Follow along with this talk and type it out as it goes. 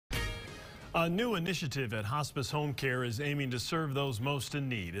A new initiative at Hospice Home Care is aiming to serve those most in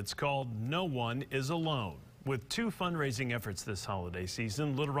need. It's called No One is Alone. With two fundraising efforts this holiday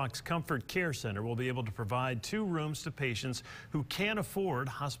season, Little Rock's Comfort Care Center will be able to provide 2 rooms to patients who can't afford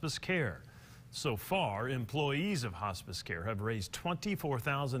hospice care. So far, employees of hospice care have raised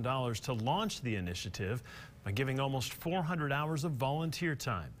 $24,000 to launch the initiative by giving almost 400 hours of volunteer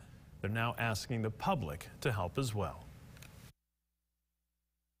time. They're now asking the public to help as well.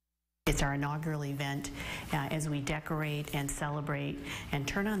 It's our inaugural event as we decorate and celebrate and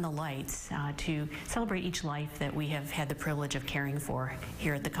turn on the lights to celebrate each life that we have had the privilege of caring for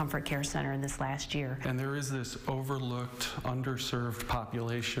here at the Comfort Care Center in this last year. And there is this overlooked, underserved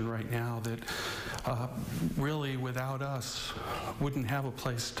population right now that really without us wouldn't have a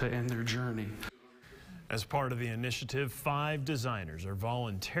place to end their journey. As part of the initiative, 5 designers are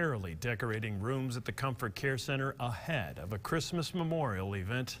voluntarily decorating rooms at the Comfort Care Center ahead of a Christmas memorial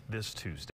event this Tuesday.